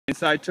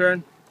Inside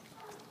turn.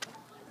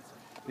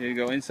 Here you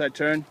go, inside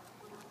turn.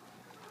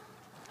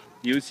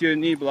 Use your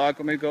knee block.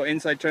 I'm going to go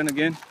inside turn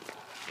again.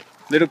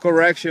 Little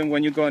correction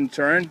when you go and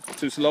turn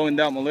to slow him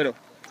down a little.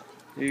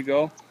 Here you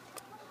go.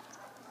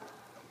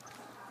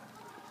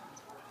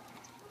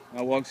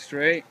 Now walk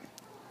straight.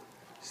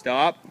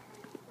 Stop.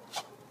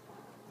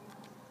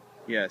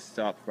 Yes,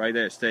 stop. Right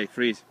there. Stay.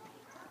 Freeze.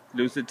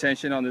 Lose the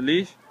tension on the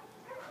leash.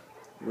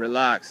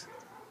 Relax.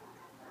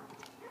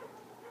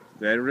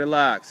 Very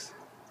relaxed.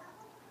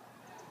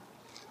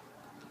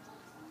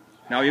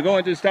 Now you're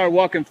going to start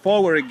walking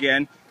forward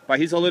again, but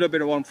he's a little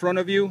bit in front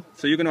of you,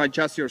 so you're going to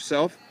adjust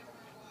yourself.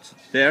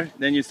 There,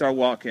 then you start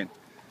walking.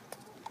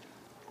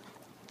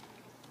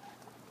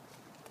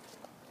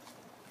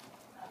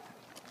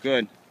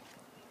 Good.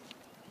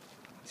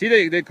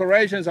 See, the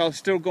corrections are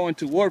still going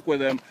to work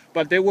with him,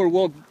 but they will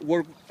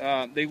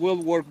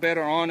work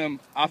better on him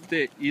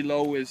after he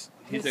lowers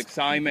his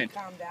excitement.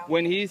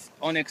 When he's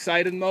on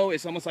excited mode,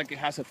 it's almost like he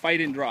has a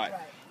fighting drive.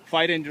 Right.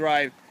 Fighting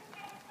drive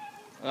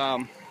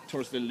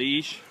towards the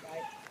leash.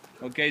 Right.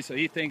 Okay, so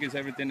he thinks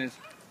everything is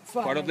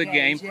fun part of the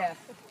game. Yeah.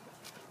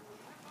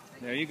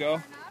 There you go.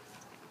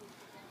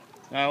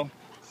 Now,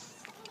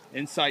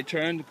 inside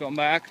turn to come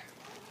back.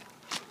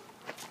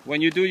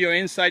 When you do your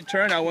inside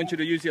turn, I want you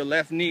to use your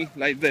left knee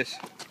like this.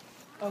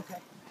 Okay.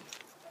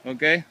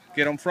 Okay?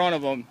 Get in front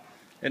of him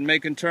and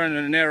make him turn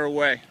in a narrow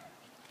way.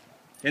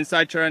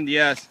 Inside turn,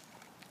 yes.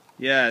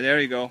 Yeah, there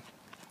you go.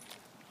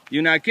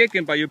 You're not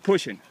kicking, but you're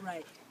pushing.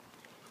 Right.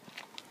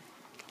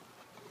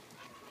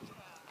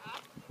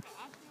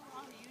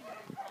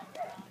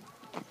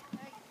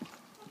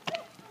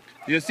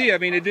 You see, I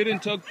mean, it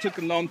didn't took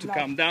long to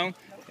come down.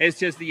 It's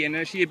just the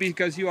inertia,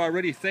 because you're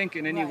already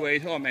thinking anyway,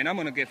 right. Oh man, I'm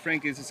going to get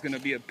Frankie, this is going to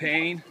be a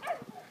pain.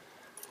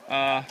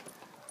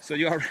 So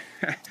you're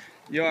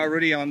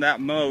already on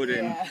that mode,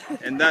 and, yeah.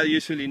 And that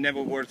usually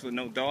never works with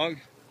no dog.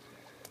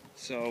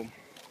 So,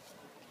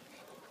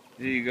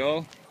 there you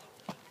go.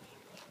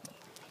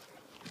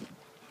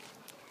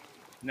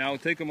 Now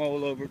take him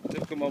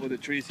over the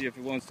tree, see if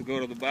he wants to go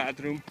to the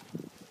bathroom.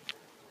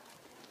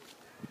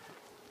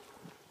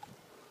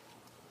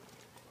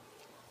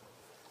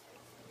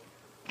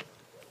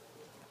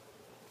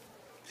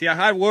 See, I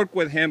had worked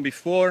with him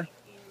before.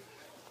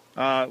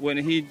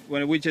 When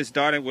we just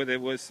started with it,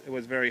 it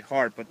was very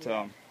hard. But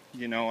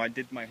you know, I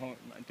did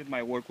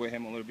my work with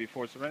him a little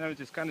before. So right now, I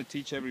just kind of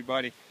teach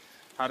everybody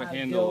how to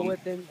handle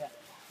him.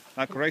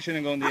 Now correction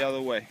and going the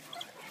other way.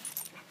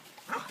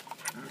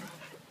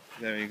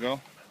 There you go.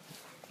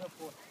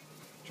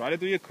 Try to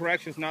do your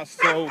corrections not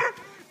so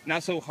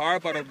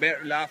hard, but a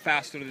lot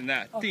faster than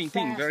that. Ting,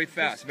 ting, very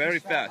fast, very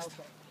fast.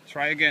 Okay.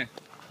 Try again.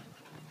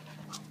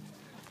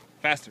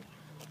 Faster.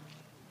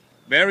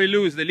 Very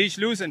loose, the leash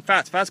loose and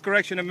fast. Fast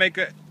correction and make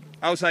a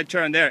outside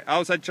turn there.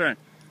 Outside turn.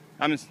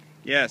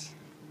 Yes.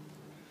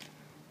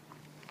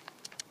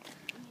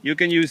 You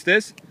can use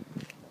this.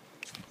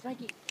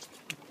 Frankie.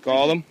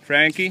 Call him,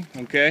 Frankie.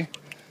 Okay.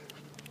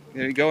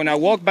 There you go. Now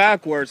walk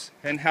backwards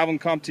and have him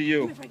come to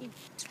you. Come here,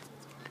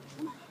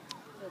 come on.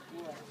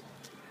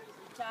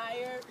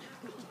 Tired.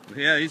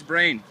 Yeah, he's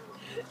brain.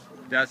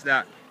 That's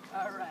that.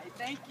 All right.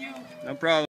 Thank you. No problem.